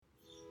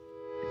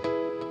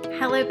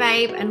Hello,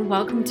 babe, and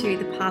welcome to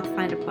the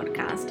Pathfinder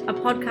Podcast, a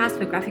podcast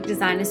for graphic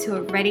designers who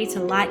are ready to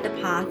light the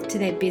path to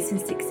their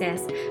business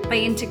success by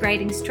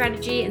integrating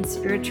strategy and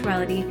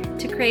spirituality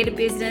to create a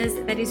business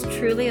that is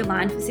truly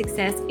aligned for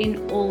success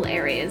in all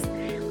areas.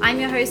 I'm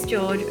your host,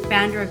 George,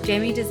 founder of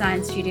Jamie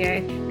Design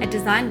Studio, a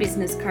design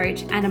business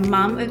coach, and a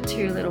mum of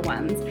two little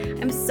ones.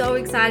 I'm so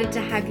excited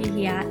to have you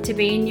here, to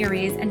be in your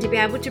ears, and to be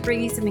able to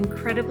bring you some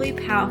incredibly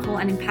powerful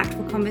and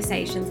impactful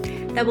conversations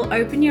that will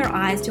open your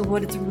eyes to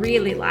what it's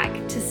really like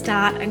to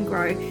start and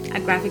grow a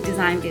graphic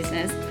design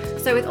business.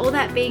 So with all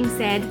that being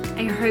said,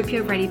 I hope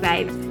you're ready,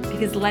 babe,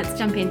 because let's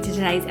jump into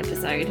today's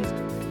episode.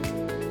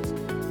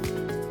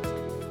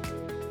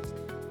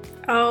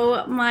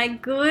 Oh my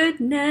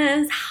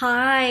goodness.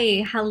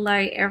 Hi.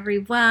 Hello,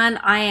 everyone.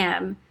 I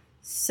am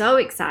so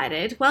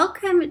excited.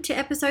 Welcome to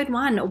episode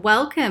 1.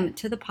 Welcome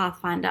to the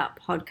Pathfinder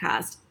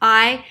Podcast.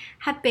 I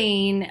have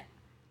been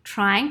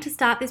trying to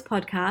start this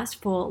podcast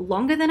for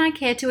longer than I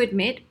care to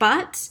admit,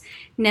 but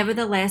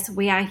nevertheless,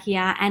 we are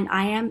here and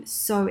I am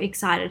so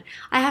excited.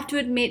 I have to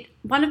admit,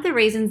 one of the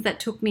reasons that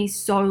took me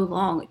so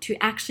long to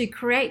actually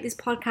create this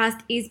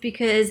podcast is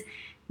because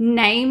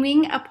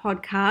naming a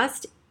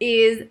podcast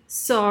is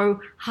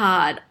so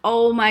hard.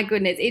 Oh my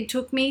goodness. It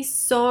took me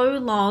so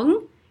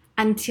long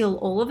until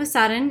all of a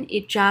sudden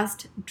it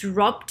just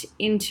dropped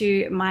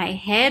into my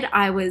head.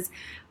 I was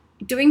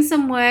doing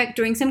some work,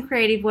 doing some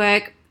creative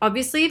work.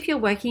 Obviously, if you're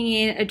working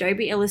in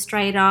Adobe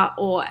Illustrator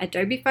or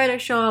Adobe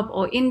Photoshop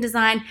or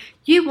InDesign,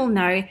 you will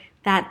know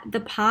that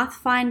the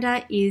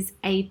Pathfinder is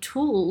a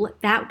tool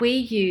that we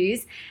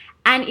use,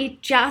 and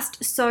it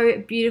just so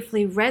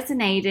beautifully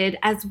resonated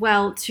as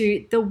well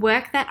to the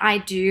work that I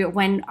do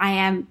when I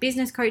am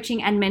business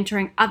coaching and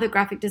mentoring other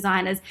graphic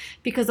designers,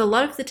 because a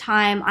lot of the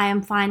time I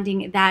am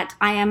finding that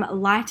I am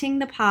lighting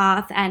the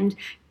path and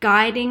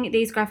guiding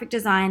these graphic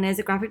designers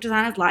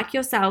like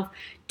yourself,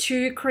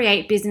 to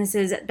create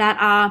businesses that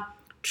are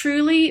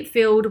truly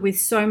filled with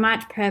so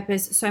much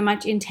purpose, so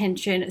much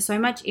intention, so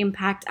much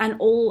impact, and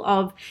all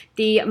of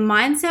the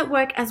mindset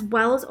work as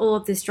well as all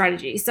of the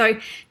strategy. So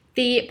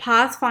the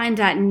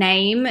Pathfinder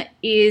name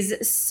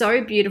is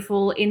so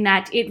beautiful in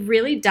that it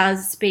really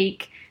does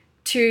speak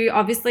to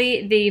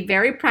obviously the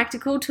very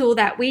practical tool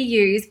that we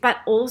use, but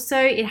also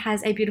it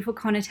has a beautiful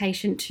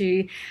connotation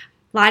to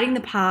lighting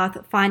the path,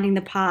 finding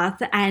the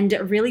path, and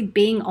really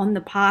being on the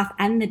path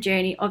and the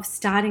journey of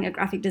starting a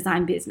graphic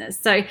design business.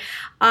 So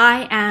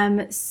I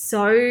am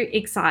so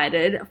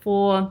excited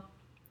for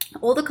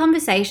all the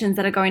conversations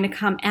that are going to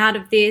come out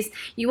of this.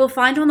 You will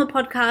find on the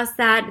podcast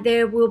that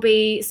there will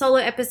be solo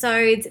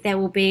episodes, there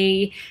will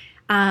be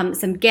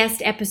some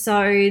guest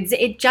episodes.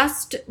 It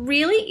just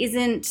really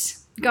isn't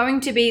going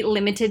to be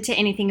limited to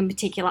anything in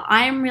particular.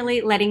 I am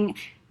really letting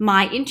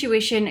my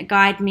intuition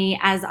guide me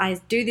as I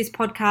do this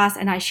podcast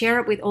and I share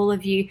it with all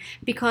of you,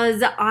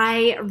 because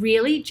I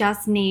really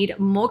just need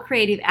more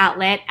creative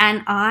outlet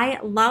and I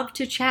love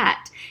to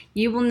chat.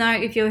 You will know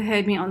if you've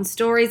heard me on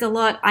stories a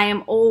lot, I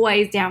am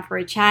always down for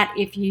a chat.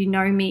 If you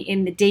know me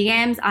in the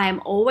DMs, I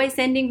am always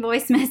sending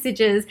voice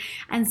messages.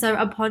 And so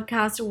a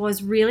podcast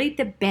was really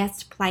the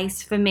best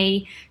place for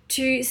me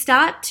to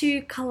start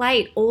to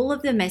collate all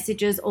of the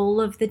messages,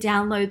 all of the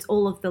downloads,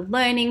 all of the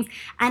learnings,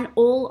 and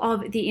all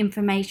of the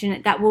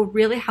information that will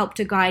really help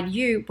to guide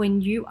you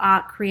when you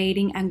are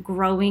creating and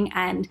growing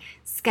and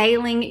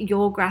scaling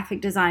your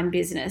graphic design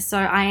business. So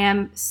I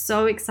am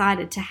so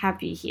excited to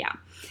have you here.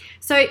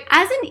 So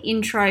as an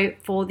intro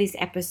for this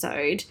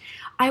episode,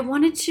 I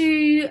wanted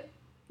to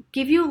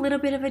give you a little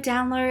bit of a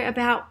download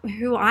about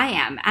who I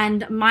am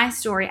and my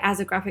story as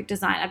a graphic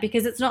designer,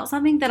 because it's not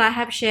something that I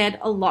have shared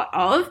a lot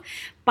of,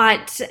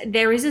 but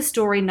there is a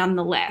story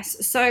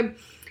nonetheless. So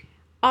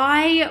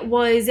I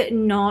was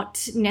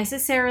not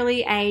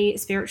necessarily a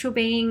spiritual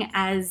being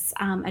as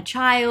a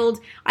child.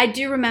 I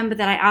do remember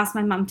that I asked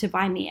my mum to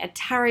buy me a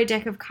tarot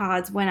deck of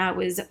cards when I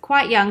was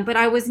quite young, but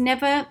I was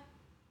never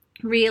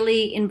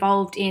really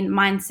involved in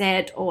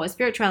mindset or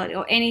spirituality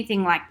or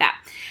anything like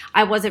that.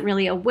 I wasn't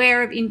really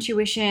aware of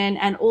intuition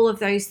and all of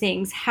those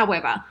things.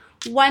 However,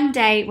 one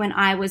day when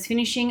I was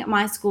finishing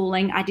my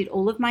schooling, I did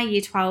all of my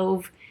year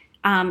 12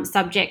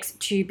 subjects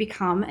to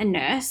become a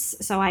nurse.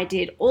 So I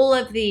did all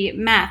of the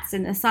maths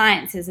and the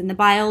sciences and the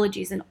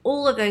biologies and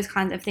all of those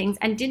kinds of things,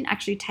 and didn't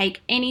actually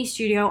take any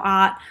studio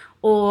art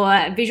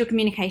or visual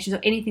communications or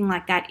anything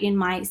like that in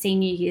my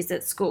senior years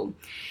at school.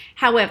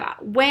 However,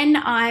 when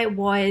I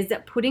was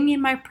putting in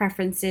my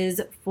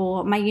preferences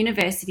for my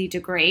university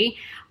degree,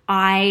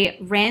 I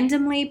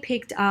randomly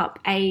picked up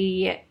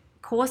a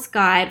course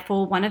guide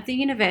for one of the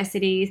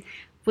universities,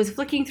 was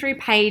flicking through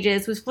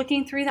pages, was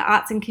flicking through the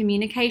arts and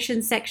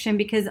communications section,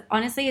 because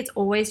honestly, it's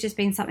always just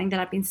been something that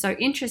I've been so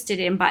interested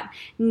in, but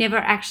never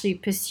actually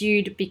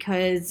pursued,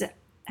 because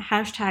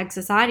hashtag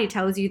society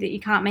tells you that you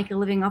can't make a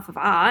living off of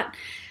art.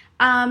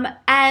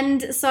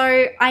 And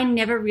so I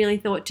never really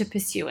thought to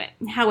pursue it.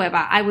 However,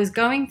 I was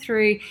going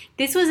through,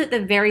 this was at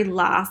the very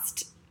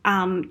last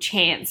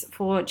chance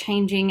for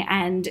changing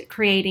and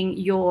creating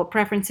your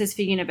preferences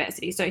for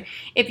university. So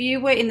if you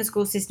were in the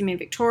school system in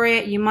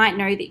Victoria, you might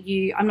know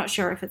that I'm not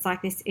sure if it's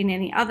like this in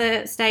any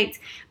other states,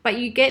 but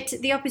you get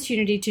the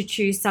opportunity to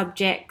choose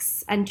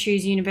subjects and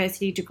choose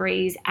university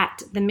degrees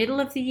at the middle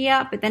of the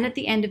year, but then at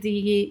the end of the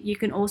year, you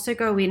can also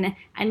go in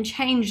and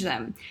change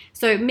them.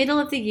 So middle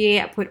of the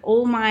year, I put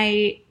all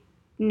my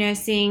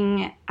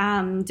nursing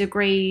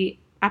degree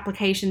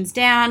applications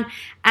down,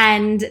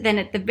 and then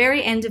at the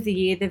very end of the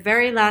year, the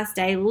very last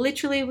day,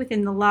 literally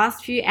within the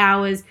last few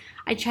hours,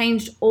 I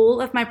changed all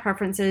of my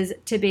preferences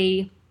to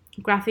be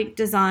graphic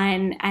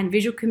design and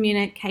visual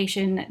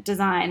communication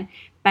design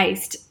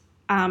based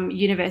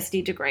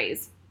university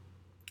degrees.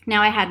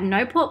 Now, I had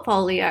no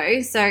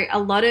portfolio, so a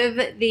lot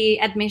of the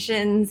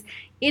admissions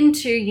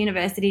into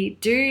university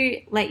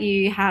do let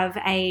you have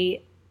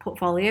a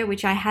portfolio,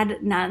 which I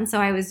had none. So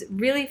I was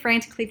really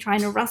frantically trying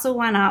to rustle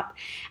one up,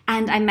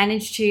 and I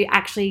managed to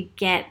actually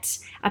get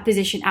a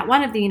position at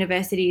one of the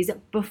universities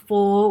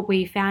before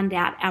we found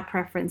out our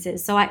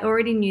preferences. So I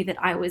already knew that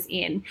I was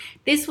in.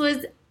 This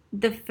was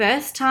the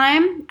first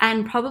time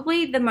and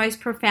probably the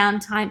most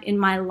profound time in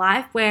my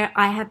life where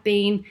I have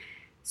been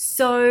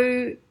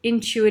so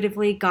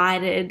intuitively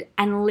guided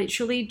and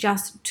literally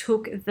just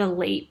took the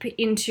leap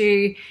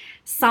into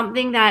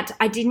something that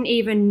I didn't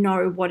even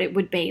know what it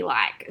would be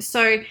like.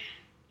 So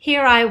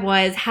here I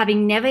was,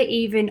 having never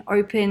even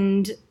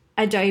opened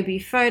Adobe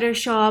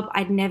Photoshop.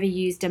 I'd never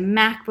used a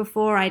Mac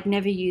before. I'd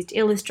never used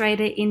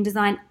Illustrator,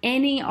 InDesign,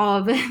 any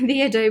of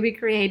the Adobe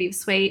Creative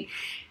Suite.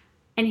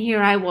 And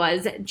here I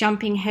was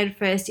jumping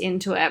headfirst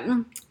into it.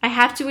 I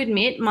have to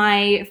admit,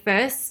 my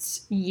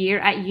first year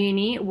at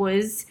uni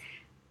was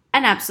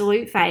an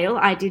absolute fail.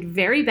 I did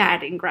very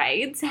bad in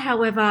grades.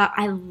 However,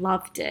 I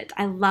loved it.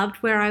 I loved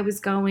where I was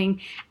going.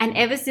 And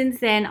ever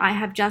since then, I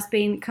have just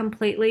been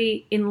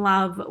completely in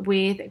love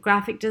with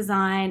graphic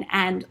design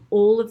and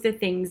all of the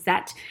things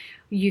that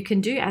you can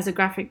do as a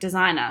graphic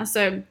designer.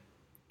 So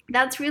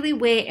that's really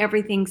where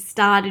everything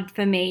started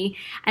for me.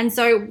 And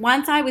so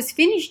once I was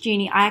finished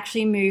uni, I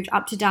actually moved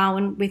up to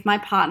Darwin with my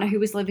partner, who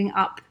was living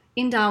up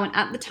in Darwin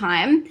at the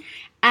time.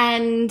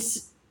 And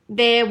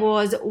there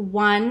was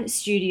one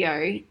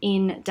studio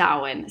in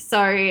Darwin.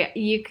 So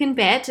you can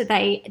bet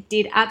they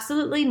did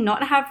absolutely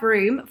not have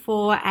room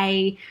for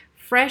a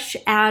fresh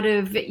out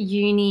of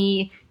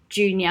uni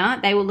junior.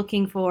 They were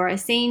looking for a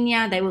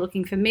senior. They were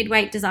looking for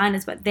midweight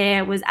designers, but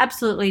there was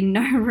absolutely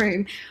no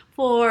room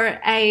for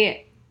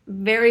a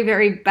very,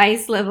 very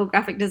base level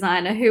graphic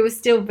designer who was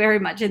still very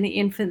much in the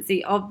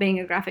infancy of being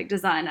a graphic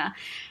designer.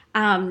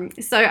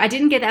 So I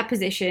didn't get that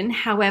position.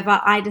 However,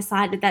 I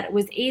decided that it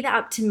was either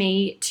up to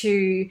me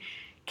to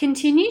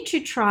continue to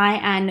try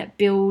and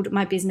build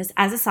my business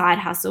as a side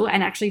hustle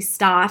and actually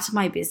start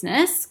my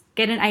business,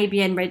 get an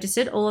ABN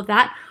registered, all of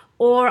that,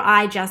 or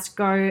I just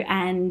go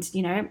and,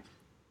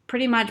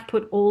 pretty much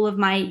put all of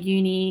my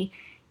uni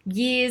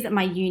years,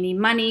 my uni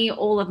money,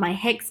 all of my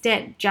HECS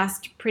debt,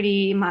 just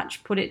pretty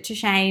much put it to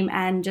shame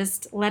and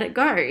just let it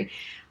go.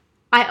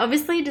 I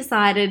obviously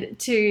decided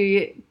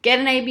to get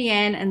an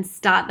ABN and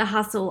start the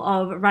hustle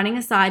of running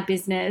a side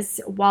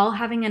business while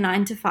having a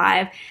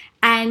 9-to-5.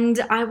 And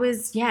I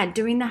was,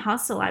 doing the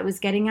hustle. I was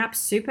getting up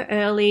super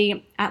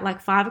early at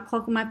like 5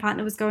 o'clock when my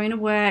partner was going to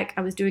work.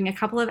 I was doing a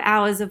couple of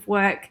hours of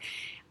work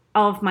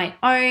of my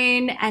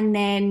own and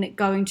then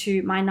going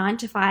to my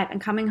 9-to-5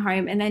 and coming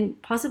home and then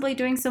possibly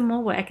doing some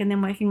more work and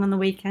then working on the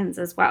weekends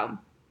as well.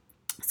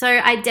 So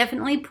I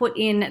definitely put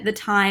in the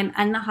time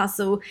and the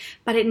hustle,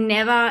 but it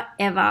never,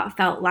 ever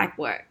felt like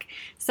work.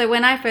 So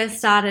when I first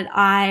started,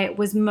 I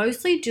was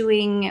mostly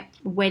doing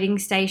wedding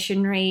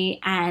stationery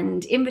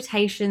and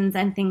invitations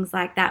and things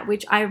like that,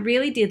 which I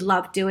really did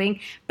love doing.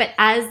 But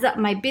as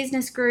my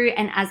business grew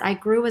and as I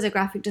grew as a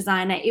graphic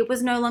designer, it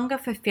was no longer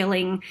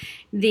fulfilling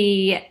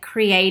the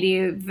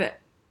creative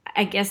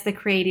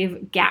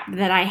gap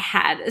that I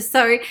had.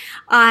 So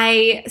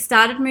I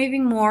started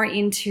moving more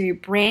into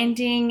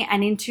branding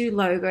and into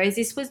logos.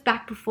 This was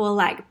back before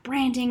like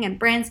branding and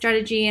brand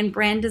strategy and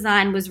brand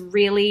design was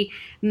really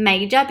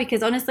major,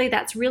 because honestly,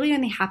 that's really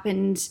only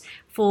happened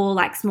for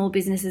like small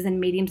businesses and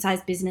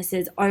medium-sized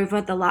businesses over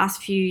the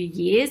last few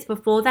years.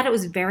 Before that, it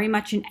was very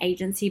much an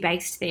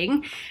agency-based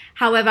thing.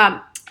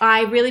 However,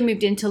 I really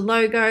moved into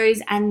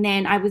logos, and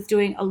then I was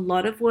doing a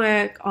lot of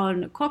work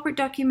on corporate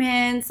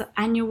documents,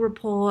 annual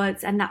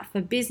reports, and that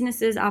for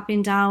businesses up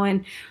in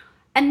Darwin.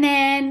 And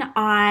then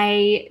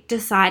I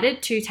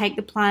decided to take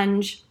the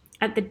plunge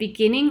at the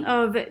beginning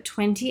of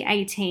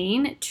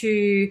 2018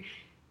 to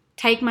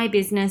take my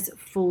business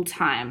full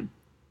time.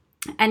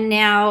 And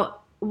now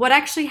what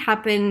actually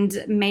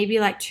happened maybe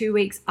like 2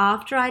 weeks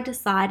after I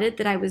decided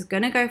that I was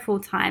going to go full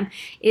time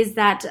is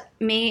that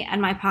me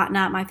and my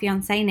partner, my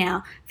fiance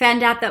now,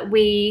 found out that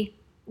we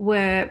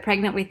were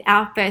pregnant with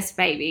our first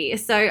baby.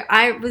 So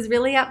I was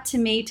really up to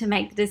me to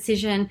make the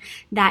decision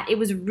that it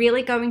was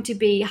really going to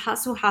be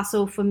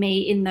hustle for me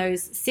in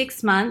those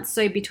 6 months.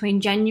 So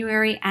between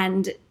January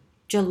and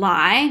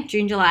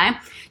June, July,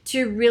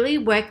 to really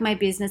work my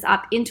business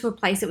up into a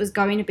place that was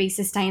going to be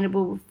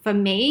sustainable for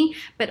me,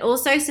 but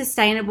also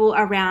sustainable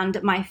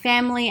around my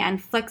family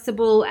and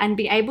flexible and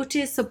be able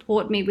to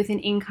support me with an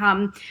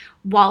income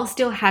while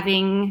still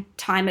having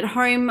time at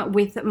home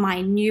with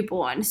my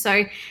newborn.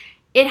 So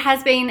it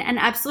has been an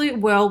absolute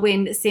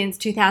whirlwind since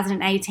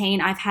 2018.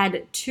 I've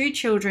had 2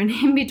 children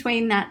in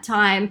between that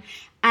time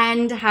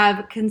and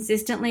have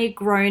consistently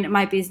grown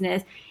my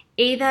business,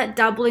 either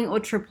doubling or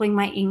tripling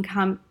my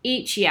income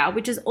each year,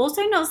 which is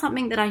also not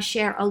something that I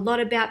share a lot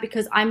about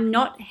because I'm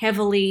not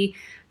heavily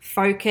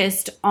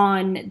focused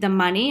on the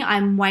money.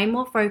 I'm way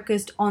more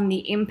focused on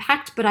the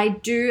impact, but I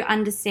do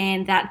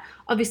understand that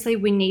obviously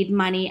we need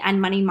money,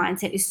 and money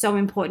mindset is so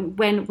important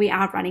when we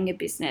are running a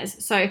business.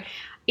 So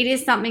it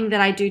is something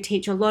that I do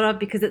teach a lot of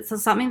because it's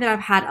something that I've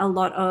had a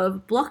lot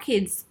of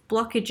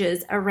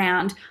blockages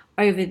around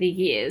over the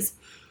years.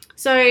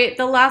 So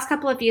the last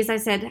couple of years,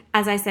 as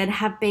I said,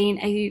 have been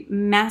a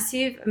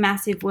massive,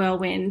 massive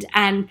whirlwind,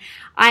 and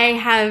I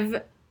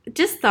have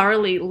just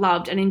thoroughly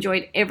loved and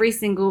enjoyed every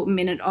single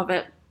minute of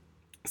it.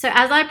 So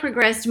as I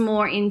progressed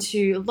more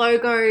into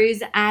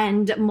logos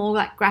and more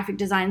like graphic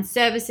design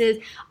services,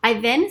 I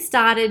then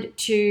started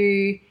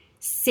to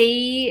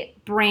see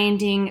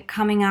branding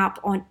coming up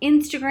on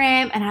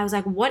Instagram, and I was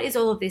like, what is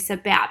all of this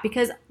about?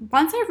 Because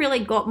once I really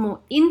got more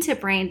into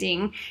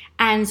branding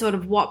and sort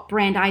of what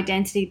brand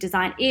identity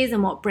design is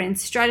and what brand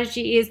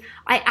strategy is,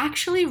 I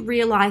actually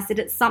realized that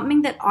it's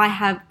something that I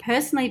have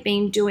personally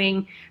been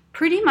doing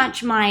pretty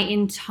much my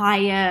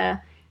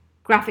entire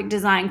graphic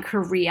design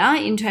career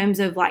in terms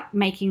of like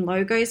making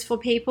logos for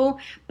people,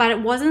 but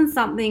it wasn't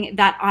something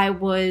that I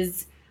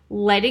was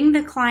letting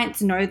the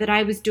clients know that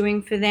I was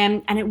doing for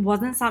them, and it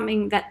wasn't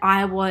something that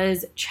I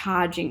was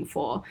charging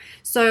for.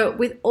 So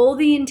with all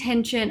the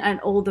intention and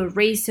all the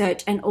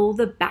research and all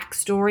the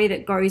backstory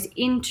that goes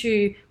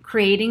into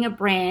creating a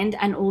brand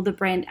and all the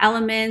brand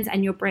elements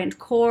and your brand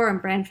core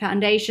and brand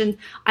foundations,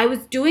 I was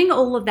doing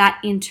all of that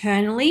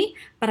internally,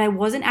 but I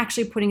wasn't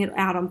actually putting it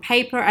out on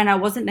paper, and I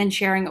wasn't then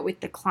sharing it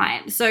with the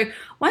client. So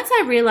once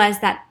I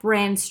realized that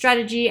brand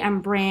strategy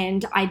and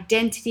brand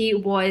identity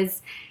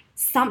was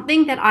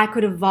something that I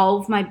could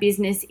evolve my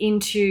business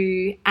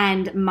into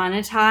and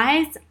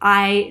monetize,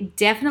 I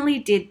definitely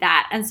did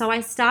that. And so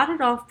I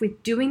started off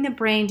with doing the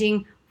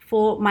branding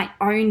for my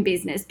own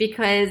business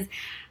because,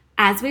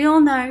 as we all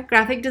know,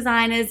 graphic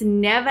designers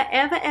never,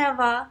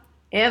 ever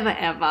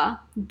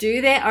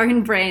do their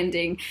own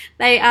branding.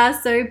 They are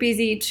so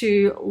busy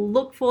to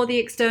look for the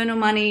external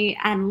money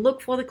and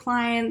look for the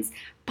clients,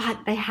 but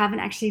they haven't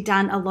actually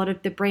done a lot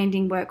of the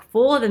branding work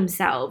for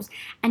themselves.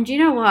 And you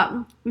know what?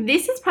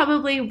 This is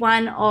probably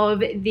one of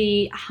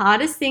the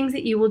hardest things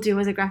that you will do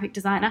as a graphic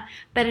designer,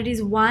 but it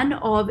is one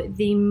of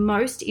the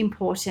most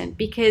important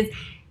because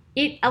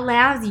it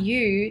allows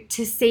you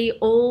to see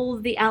all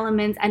the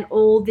elements and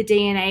all the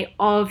DNA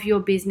of your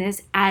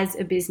business as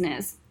a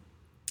business.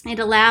 It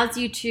allows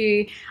you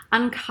to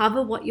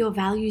uncover what your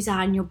values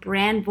are and your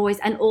brand voice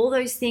and all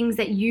those things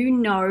that you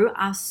know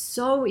are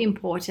so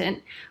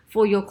important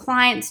for your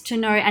clients to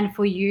know and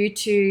for you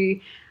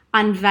to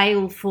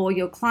unveil for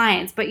your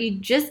clients, but you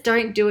just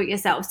don't do it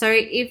yourself. So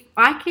if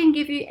I can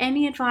give you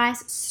any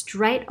advice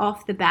straight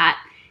off the bat,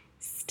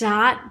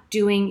 start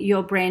doing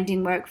your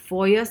branding work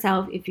for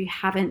yourself if you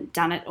haven't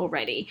done it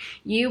already.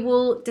 You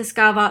will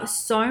discover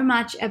so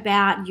much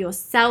about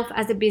yourself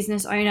as a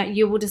business owner.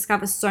 You will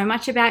discover so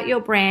much about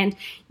your brand.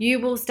 You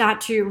will start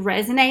to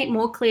resonate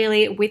more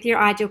clearly with your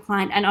ideal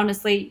client. And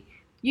honestly,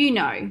 you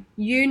know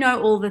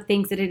all the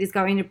things that it is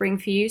going to bring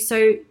for you.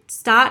 So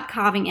start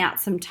carving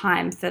out some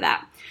time for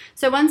that.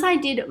 So once I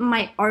did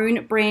my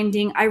own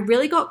branding, I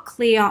really got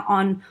clear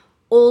on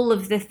all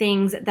of the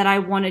things that I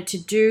wanted to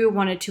do,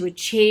 wanted to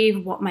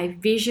achieve, what my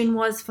vision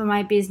was for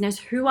my business,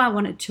 who I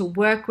wanted to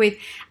work with,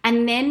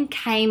 and then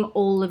came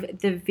all of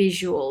the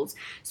visuals.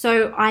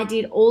 So I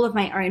did all of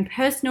my own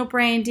personal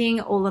branding,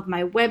 all of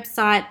my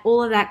website,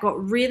 all of that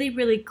got really,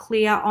 really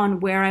clear on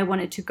where I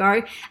wanted to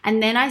go.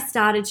 And then I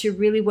started to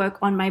really work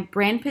on my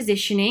brand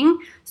positioning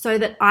so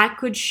that I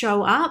could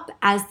show up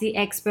as the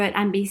expert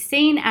and be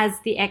seen as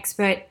the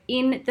expert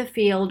in the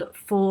field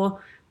for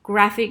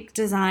graphic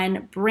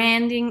design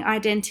branding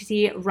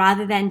identity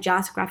rather than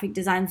just graphic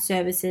design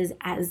services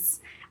as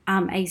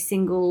a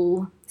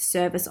single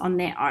service on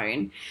their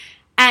own.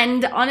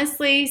 And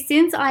honestly,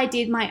 since I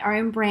did my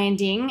own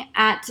branding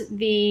at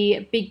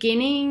the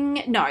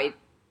beginning,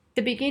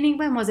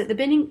 when was it?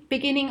 The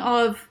beginning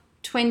of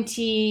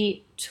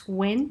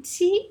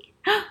 2020?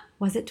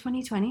 Was it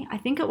 2020? I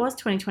think it was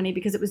 2020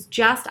 because it was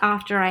just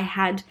after I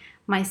had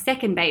my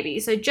second baby.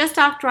 So just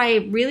after I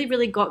really,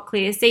 really got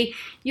clear. See,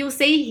 you'll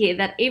see here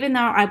that even though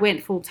I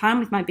went full time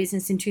with my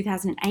business in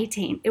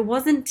 2018, it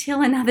wasn't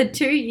till another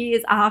 2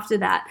 years after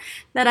that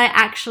that I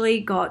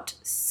actually got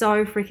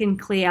so freaking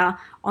clear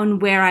on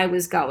where I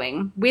was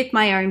going with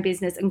my own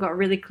business and got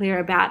really clear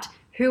about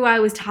who I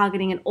was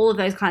targeting and all of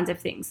those kinds of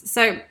things.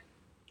 So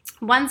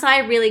once I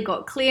really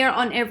got clear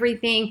on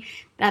everything,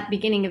 that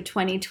beginning of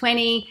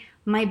 2020,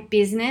 my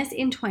business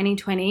in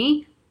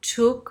 2020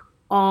 took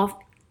off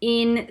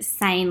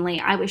insanely.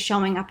 I was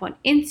showing up on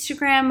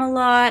Instagram a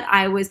lot.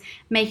 I was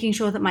making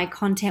sure that my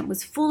content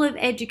was full of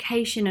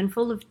education and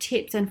full of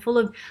tips and full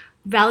of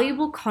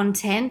valuable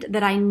content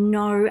that I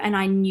know and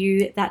I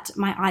knew that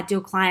my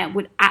ideal client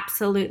would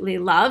absolutely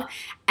love.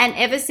 And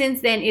ever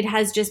since then, it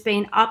has just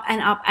been up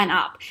and up and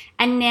up.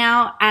 And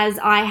now, as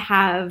I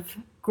have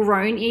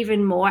grown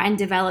even more and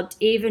developed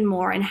even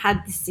more and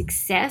had the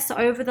success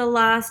over the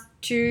last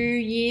 2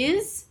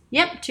 years,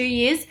 2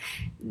 years,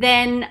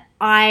 then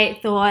I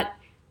thought,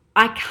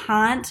 I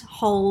can't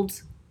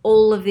hold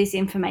all of this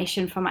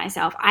information for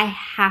myself. I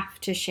have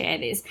to share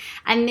this.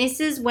 And this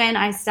is when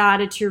I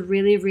started to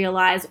really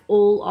realize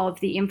all of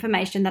the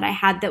information that I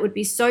had that would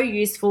be so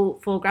useful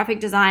for graphic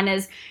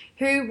designers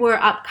who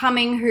were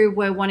upcoming, who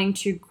were wanting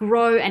to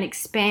grow and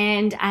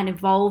expand and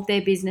evolve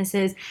their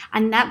businesses.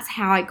 And that's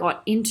how I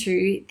got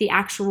into the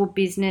actual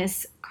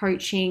business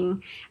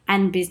coaching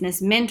and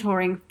business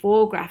mentoring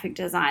for graphic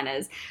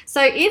designers.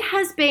 So it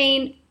has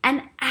been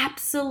an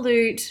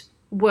absolute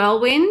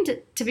whirlwind,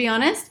 to be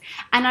honest,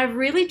 and I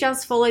really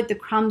just followed the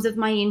crumbs of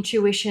my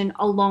intuition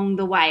along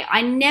the way.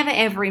 I never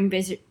ever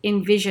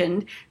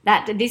envisioned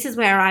that this is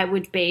where I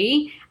would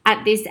be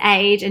at this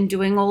age and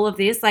doing all of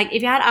this. Like,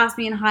 if you had asked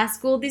me in high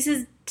school, this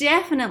is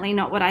definitely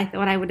not what I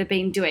thought I would have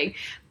been doing.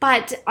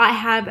 But I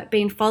have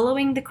been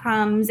following the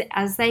crumbs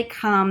as they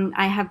come.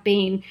 I have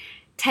been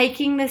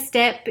taking the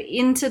step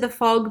into the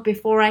fog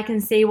before I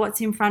can see what's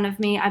in front of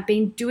me. I've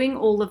been doing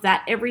all of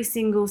that every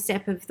single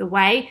step of the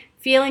way,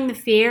 feeling the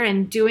fear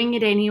and doing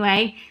it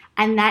anyway.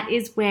 And that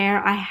is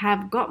where I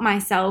have got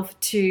myself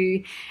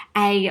to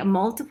a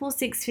multiple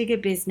six-figure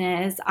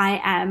business. I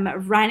am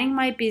running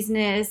my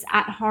business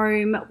at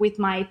home with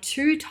my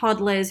 2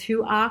 toddlers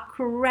who are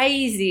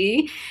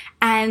crazy,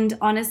 and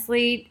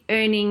honestly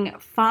earning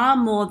far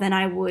more than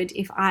I would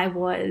if I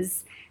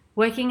was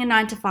working a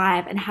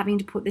 9-to-5 and having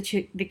to put the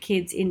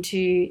kids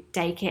into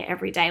daycare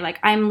every day. Like,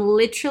 I'm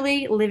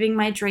literally living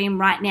my dream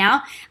right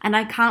now, and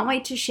I can't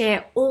wait to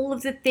share all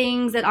of the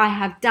things that I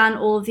have done,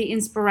 all of the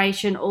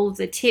inspiration, all of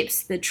the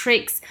tips, the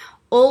tricks,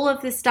 all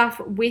of the stuff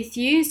with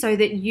you so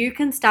that you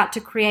can start to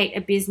create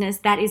a business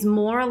that is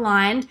more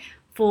aligned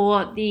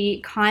for the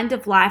kind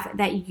of life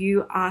that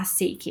you are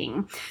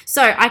seeking.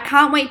 So I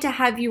can't wait to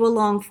have you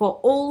along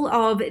for all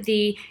of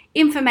the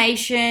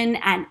information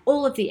and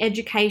all of the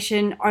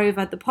education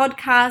over the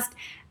podcast.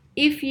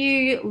 If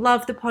you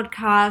love the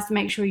podcast,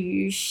 make sure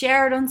you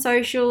share it on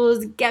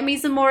socials, get me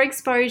some more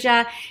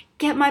exposure,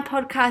 get my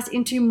podcast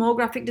into more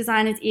graphic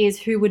designers' ears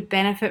who would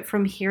benefit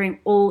from hearing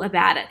all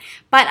about it.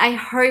 But I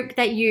hope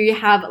that you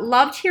have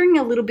loved hearing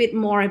a little bit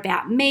more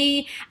about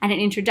me and an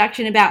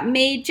introduction about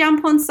me.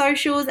 Jump on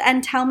socials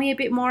and tell me a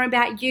bit more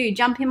about you.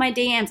 Jump in my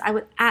DMs. I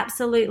would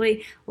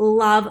absolutely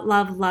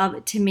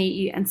love to meet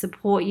you and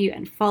support you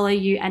and follow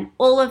you and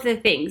all of the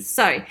things.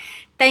 So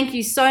thank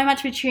you so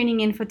much for tuning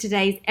in for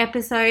today's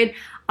episode.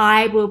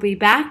 I will be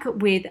back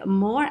with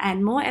more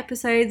and more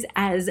episodes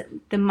as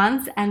the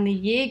months and the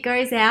year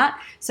goes out.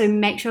 So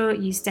make sure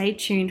you stay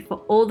tuned for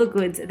all the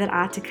goods that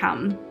are to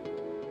come.